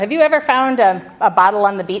Have you ever found a bottle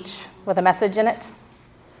on the beach with a message in it?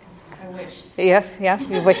 I wish. Yeah,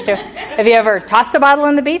 you wish to. Have you ever tossed a bottle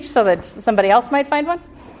on the beach so that somebody else might find one?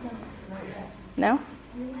 No?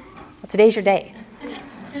 Well, today's your day.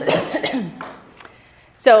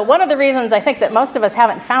 So one of the reasons I think that most of us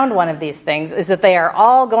haven't found one of these things is that they are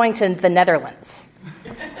all going to the Netherlands.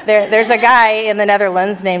 There's a guy in the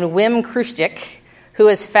Netherlands named Wim Kroestik who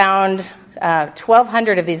has found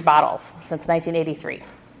 1,200 of these bottles since 1983.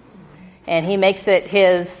 And he makes it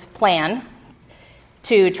his plan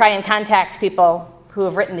to try and contact people who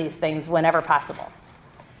have written these things whenever possible.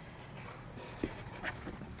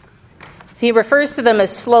 So he refers to them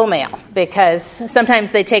as slow mail because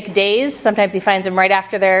sometimes they take days, sometimes he finds them right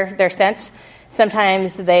after they're sent,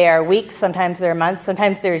 sometimes they are weeks, sometimes they're months,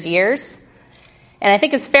 sometimes there's years. And I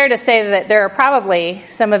think it's fair to say that there are probably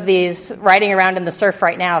some of these riding around in the surf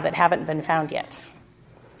right now that haven't been found yet.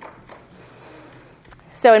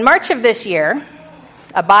 So in March of this year,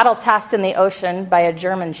 a bottle tossed in the ocean by a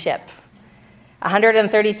German ship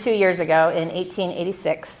 132 years ago in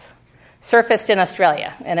 1886 surfaced in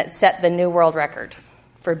Australia, and it set the new world record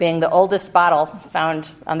for being the oldest bottle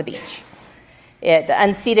found on the beach. It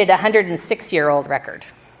unseated a 106-year-old record.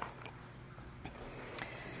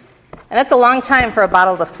 And that's a long time for a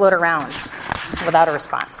bottle to float around without a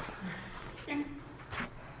response.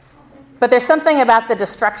 But there's something about the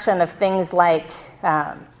destruction of things like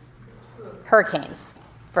hurricanes,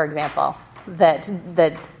 for example, that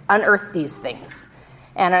unearth these things.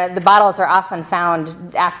 And the bottles are often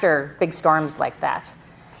found after big storms like that.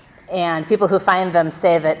 And people who find them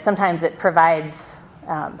say that sometimes it provides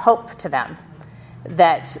hope to them,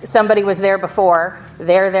 that somebody was there before,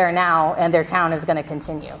 they're there now, and their town is going to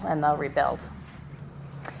continue, and they'll rebuild.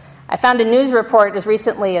 I found a news report as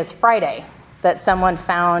recently as Friday that someone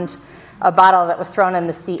found a bottle that was thrown in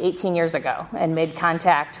the sea 18 years ago and made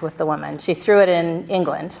contact with the woman. She threw it in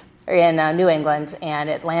England, or in New England, and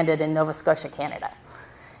it landed in Nova Scotia, Canada.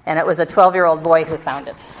 And it was a 12-year-old boy who found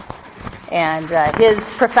it. And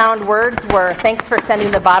his profound words were, "Thanks for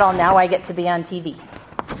sending the bottle, now I get to be on TV."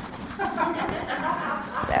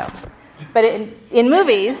 But in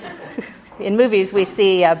movies, we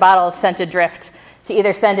see bottles sent adrift to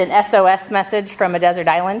either send an SOS message from a desert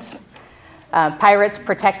island, pirates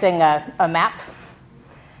protecting a map,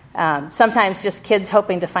 sometimes just kids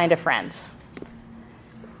hoping to find a friend.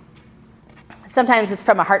 Sometimes it's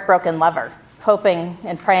from a heartbroken lover, hoping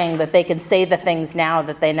and praying that they can say the things now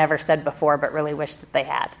that they never said before but really wish that they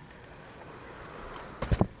had.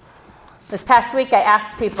 This past week, I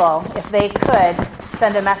asked people if they could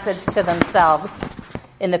send a message to themselves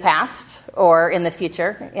in the past or in the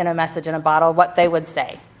future in a message in a bottle, what they would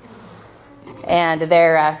say. And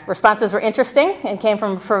their responses were interesting and came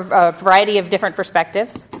from a variety of different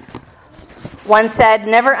perspectives. One said,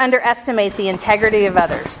 "Never underestimate the integrity of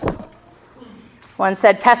others." One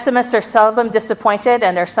said, "Pessimists are seldom disappointed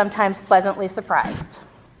and are sometimes pleasantly surprised.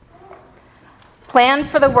 Plan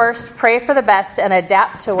for the worst, pray for the best, and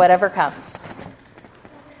adapt to whatever comes."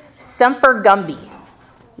 Semper Gumby.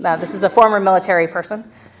 Now, this is a former military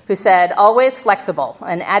person who said, "Always flexible,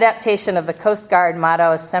 an adaptation of the Coast Guard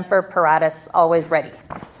motto, Semper Paratus, always ready."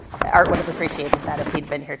 Art would have appreciated that if he'd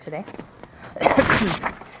been here today.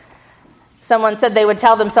 Someone said they would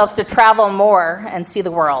tell themselves to travel more and see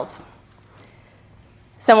the world.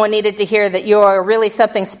 Someone needed to hear that you're really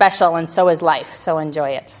something special and so is life, so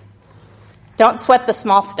enjoy it. Don't sweat the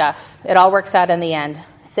small stuff. It all works out in the end.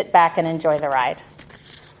 Sit back and enjoy the ride.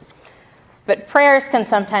 But prayers can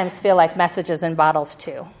sometimes feel like messages in bottles,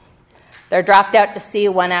 too. They're dropped out to sea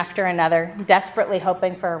one after another, desperately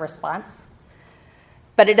hoping for a response.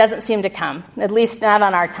 But it doesn't seem to come, at least not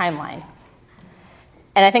on our timeline.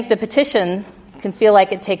 And I think the petition can feel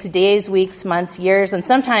like it takes days, weeks, months, years, and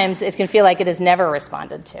sometimes it can feel like it is never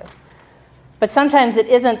responded to. But sometimes it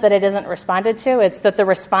isn't that it isn't responded to, it's that the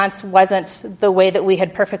response wasn't the way that we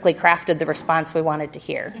had perfectly crafted the response we wanted to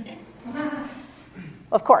hear.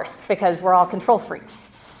 Of course, because we're all control freaks.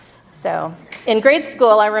 So in grade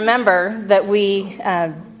school, I remember that we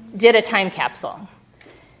did a time capsule.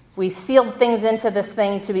 We sealed things into this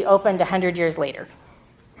thing to be opened 100 years later.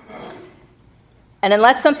 And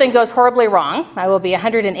unless something goes horribly wrong, I will be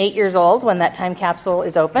 108 years old when that time capsule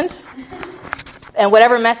is opened. And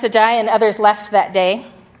whatever message I and others left that day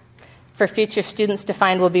for future students to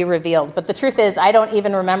find will be revealed. But the truth is, I don't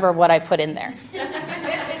even remember what I put in there.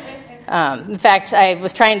 In fact, I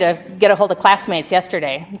was trying to get a hold of classmates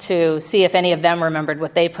yesterday to see if any of them remembered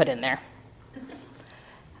what they put in there.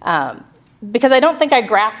 Because I don't think I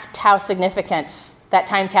grasped how significant that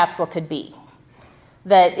time capsule could be.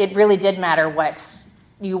 That it really did matter what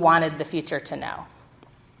you wanted the future to know.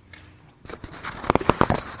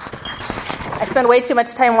 I spend way too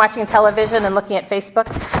much time watching television and looking at Facebook.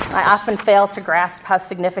 I often fail to grasp how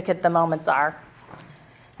significant the moments are.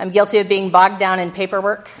 I'm guilty of being bogged down in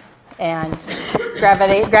paperwork and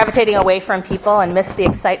gravitating away from people and miss the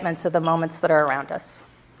excitements of the moments that are around us.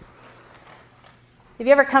 Have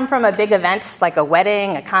you ever come from a big event, like a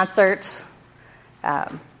wedding, a concert,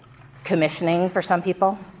 commissioning for some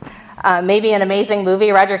people? Maybe an amazing movie.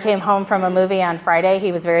 Roger came home from a movie on Friday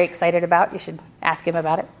he was very excited about. You should ask him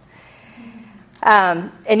about it.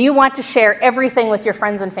 And you want to share everything with your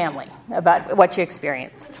friends and family about what you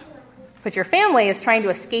experienced. But your family is trying to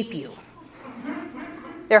escape you.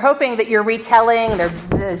 They're hoping that your retelling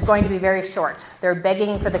is going to be very short. They're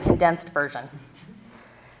begging for the condensed version.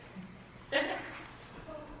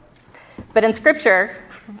 But in Scripture,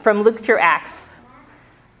 from Luke through Acts,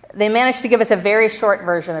 they managed to give us a very short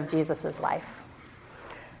version of Jesus' life.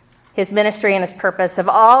 His ministry and his purpose. Of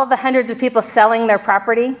all the hundreds of people selling their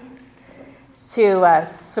property to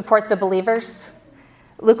support the believers,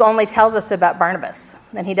 Luke only tells us about Barnabas,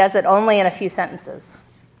 and he does it only in a few sentences.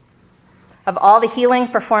 Of all the healing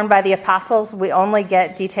performed by the apostles, we only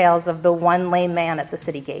get details of the one lame man at the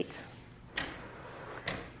city gate.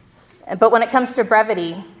 But when it comes to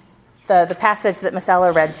brevity, the passage that Miss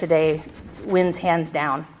Ella read today wins hands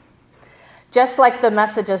down. Just like the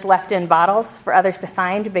messages left in bottles for others to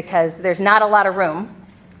find, because there's not a lot of room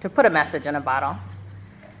to put a message in a bottle,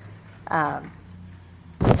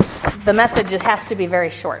 the message has to be very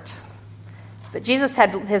short. But Jesus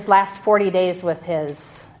had his last 40 days with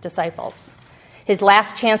his disciples, his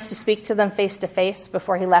last chance to speak to them face to face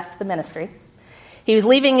before he left the ministry. He was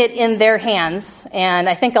leaving it in their hands, and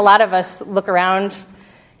I think a lot of us look around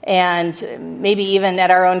and maybe even at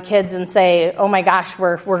our own kids and say, oh my gosh,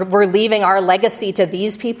 we're leaving our legacy to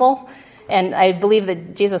these people. And I believe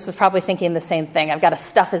that Jesus was probably thinking the same thing. I've got to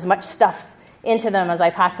stuff as much stuff into them as I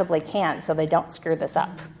possibly can so they don't screw this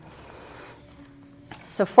up.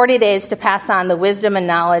 So 40 days to pass on the wisdom and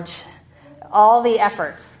knowledge, all the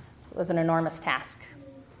effort was an enormous task.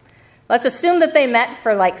 Let's assume that they met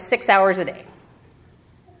for like 6 hours a day.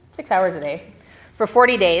 6 hours a day for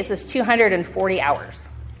 40 days is 240 hours.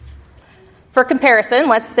 For comparison,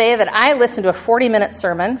 let's say that I listen to a 40-minute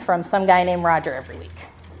sermon from some guy named Roger every week.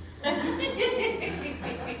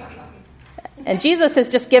 And Jesus has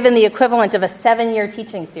just given the equivalent of a 7-year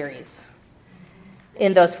teaching series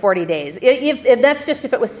in those 40 days. If that's just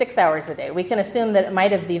if it was 6 hours a day. We can assume that it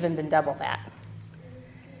might have even been double that.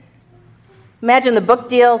 Imagine the book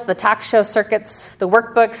deals, the talk show circuits, the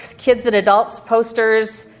workbooks, kids and adults,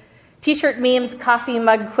 posters, T-shirt memes, coffee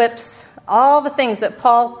mug quips, all the things that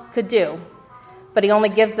Paul could do. But he only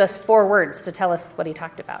gives us 4 words to tell us what he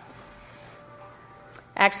talked about.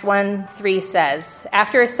 Acts 1:3 says,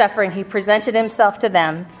 after his suffering, he presented himself to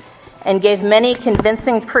them and gave many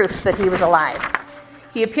convincing proofs that he was alive.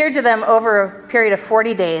 He appeared to them over a period of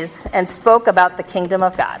 40 days and spoke about the kingdom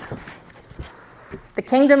of God. The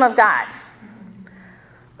kingdom of God.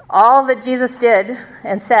 All that Jesus did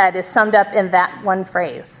and said is summed up in that one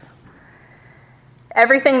phrase.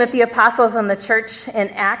 Everything that the apostles and the church in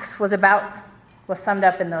Acts was about was summed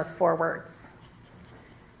up in those 4 words.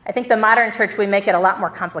 I think the modern church, we make it a lot more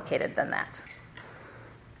complicated than that.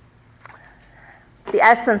 The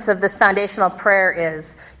essence of this foundational prayer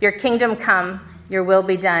is, your kingdom come, your will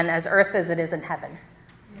be done, as earth as it is in heaven.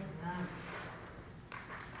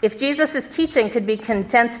 If Jesus' teaching could be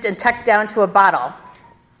condensed and tucked down to a bottle,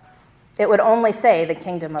 it would only say the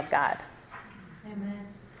kingdom of God. Amen.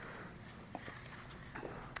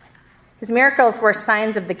 His miracles were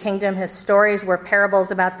signs of the kingdom. His stories were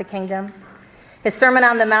parables about the kingdom. His Sermon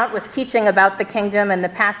on the Mount was teaching about the kingdom, and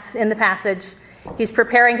in the passage, he's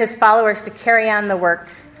preparing his followers to carry on the work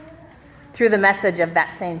through the message of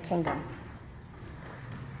that same kingdom.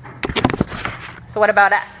 So what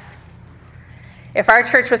about us? If our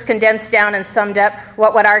church was condensed down and summed up,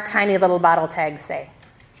 what would our tiny little bottle tag say?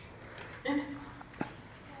 I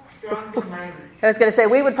was going to say,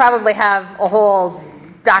 we would probably have a whole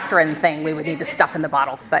doctrine thing we would need to stuff in the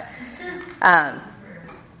bottle. But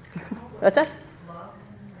what's that?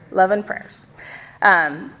 Love and prayers.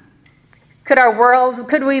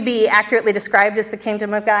 Could we be accurately described as the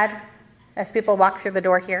kingdom of God as people walk through the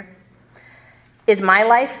door here? Is my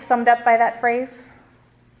life summed up by that phrase?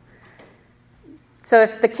 So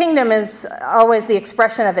if the kingdom is always the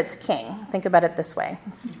expression of its king, think about it this way.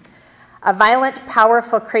 A violent,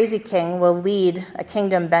 powerful, crazy king will lead a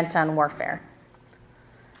kingdom bent on warfare.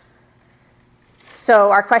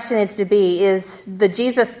 So our question needs to be, is the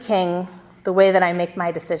Jesus king the way that I make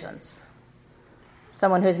my decisions?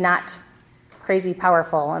 Someone who's not crazy,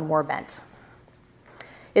 powerful, and war-bent.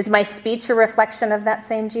 Is my speech a reflection of that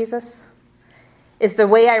same Jesus? Is the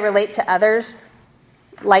way I relate to others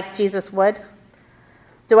like Jesus would?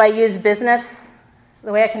 Do I use business,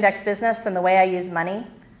 the way I conduct business and the way I use money?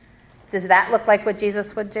 Does that look like what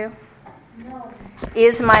Jesus would do? No.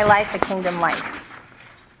 Is my life a kingdom life?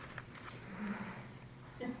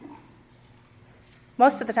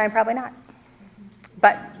 Most of the time, probably not.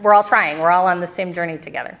 But we're all trying. We're all on the same journey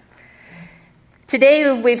together.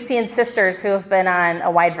 Today, we've seen sisters who have been on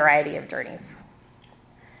a wide variety of journeys.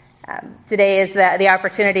 Today is the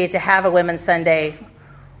opportunity to have a Women's Sunday.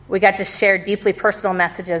 We got to share deeply personal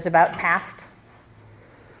messages about past,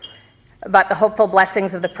 about the hopeful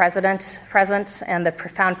blessings of the present, and the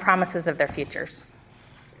profound promises of their futures.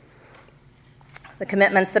 The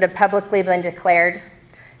commitments that have publicly been declared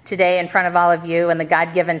today in front of all of you, and the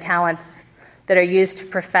God-given talents that are used to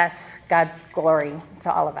profess God's glory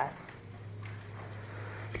to all of us.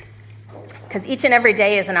 Because each and every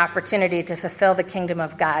day is an opportunity to fulfill the kingdom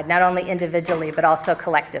of God, not only individually, but also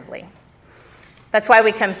collectively. That's why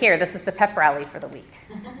we come here. This is the pep rally for the week.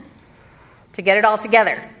 To get it all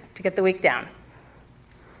together, to get the week down.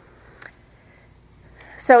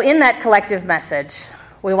 So in that collective message,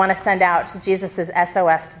 we want to send out Jesus'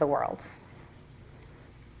 SOS to the world.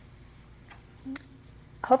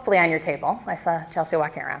 Hopefully on your table. I saw Chelsea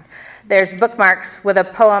walking around. There's bookmarks with a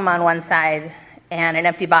poem on one side and an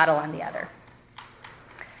empty bottle on the other.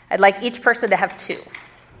 I'd like each person to have two.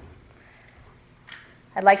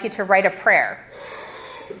 I'd like you to write a prayer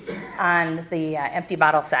on the empty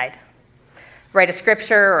bottle side. Write a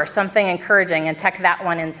scripture or something encouraging and tuck that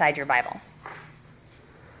one inside your Bible.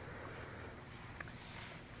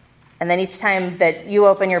 And then each time that you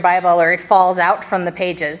open your Bible or it falls out from the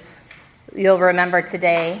pages, you'll remember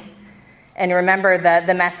today and remember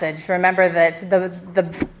the message. Remember that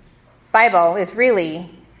the Bible is really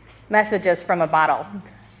messages from a bottle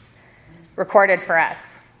recorded for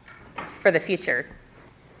us, for the future,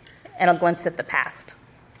 and a glimpse at the past.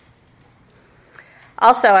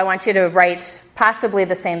 Also, I want you to write possibly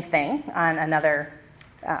the same thing on another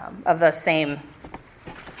of those same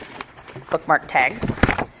bookmark tags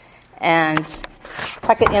and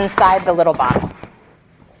tuck it inside the little bottle.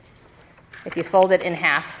 If you fold it in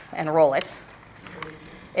half and roll it,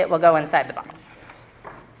 it will go inside the bottle.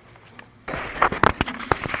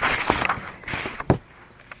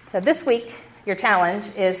 So this week, your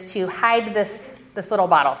challenge is to hide this little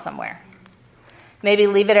bottle somewhere. Maybe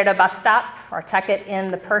leave it at a bus stop or tuck it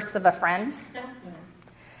in the purse of a friend.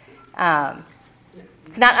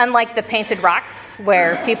 It's not unlike the painted rocks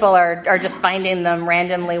where people are just finding them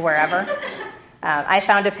randomly wherever. I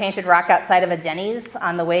found a painted rock outside of a Denny's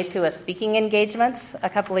on the way to a speaking engagement a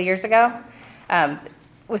couple of years ago. It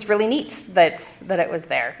was really neat that it was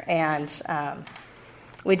there. And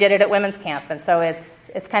we did it at women's camp, and so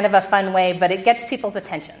it's kind of a fun way, but it gets people's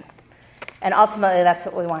attention. And ultimately, that's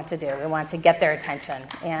what we want to do. We want to get their attention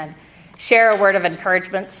and share a word of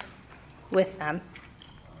encouragement with them.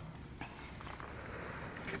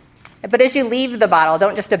 But as you leave the bottle,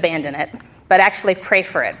 don't just abandon it, but actually pray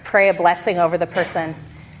for it. Pray a blessing over the person.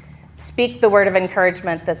 Speak the word of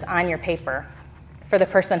encouragement that's on your paper for the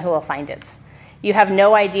person who will find it. You have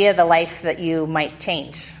no idea the life that you might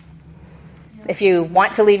change. If you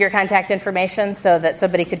want to leave your contact information so that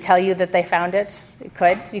somebody could tell you that they found it, you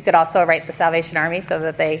could. You could also write the Salvation Army so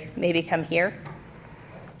that they maybe come here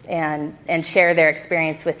and share their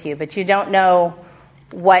experience with you. But you don't know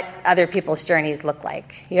what other people's journeys look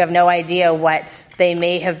like. You have no idea what they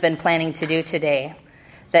may have been planning to do today,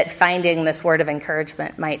 that finding this word of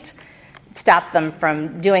encouragement might stop them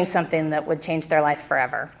from doing something that would change their life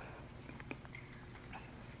forever.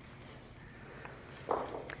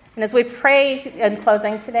 And as we pray in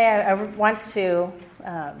closing today, I want to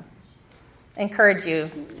encourage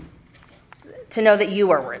you to know that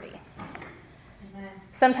you are worthy.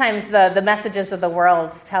 Sometimes the messages of the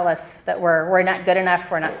world tell us that we're not good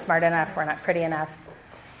enough, we're not smart enough, we're not pretty enough.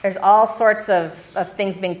 There's all sorts of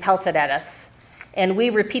things being pelted at us, and we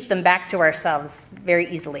repeat them back to ourselves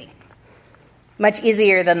very easily. Much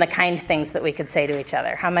easier than the kind things that we could say to each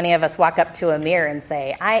other. How many of us walk up to a mirror and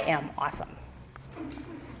say, "I am awesome"?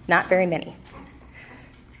 Not very many.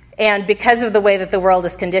 And because of the way that the world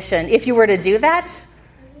is conditioned, if you were to do that,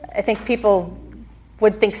 I think people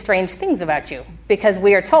would think strange things about you because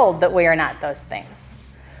we are told that we are not those things.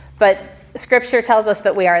 But Scripture tells us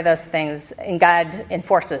that we are those things, and God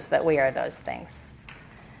enforces that we are those things.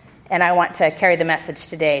 And I want to carry the message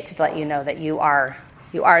today to let you know that you are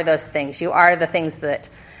those things. You are the things that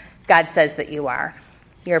God says that you are.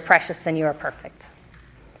 You are precious and you are perfect.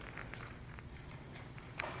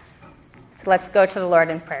 So let's go to the Lord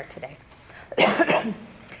in prayer today.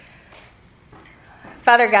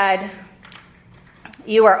 Father God,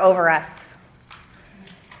 you are over us,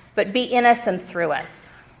 but be in us and through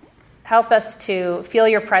us. Help us to feel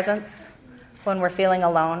your presence when we're feeling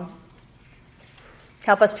alone.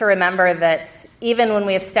 Help us to remember that even when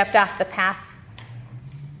we have stepped off the path,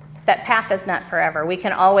 that path is not forever. We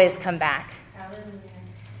can always come back.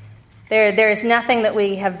 There is nothing that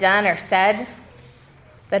we have done or said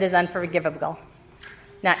that is unforgivable,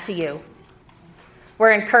 not to you.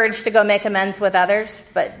 We're encouraged to go make amends with others,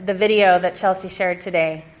 but the video that Chelsea shared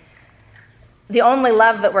today, the only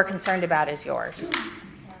love that we're concerned about is yours.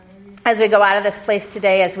 As we go out of this place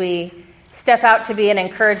today, as we step out to be an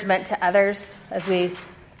encouragement to others, as we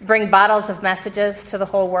bring bottles of messages to the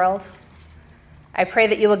whole world, I pray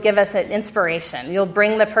that you will give us an inspiration. You'll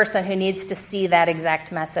bring the person who needs to see that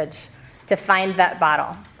exact message to find that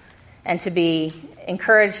bottle and to be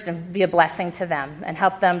encouraged and be a blessing to them and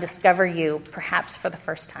help them discover you perhaps for the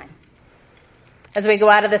first time. As we go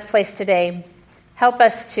out of this place today, help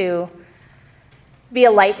us to be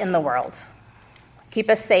a light in the world. Keep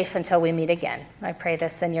us safe until we meet again. I pray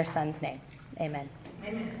this in your Son's name. Amen.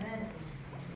 Amen.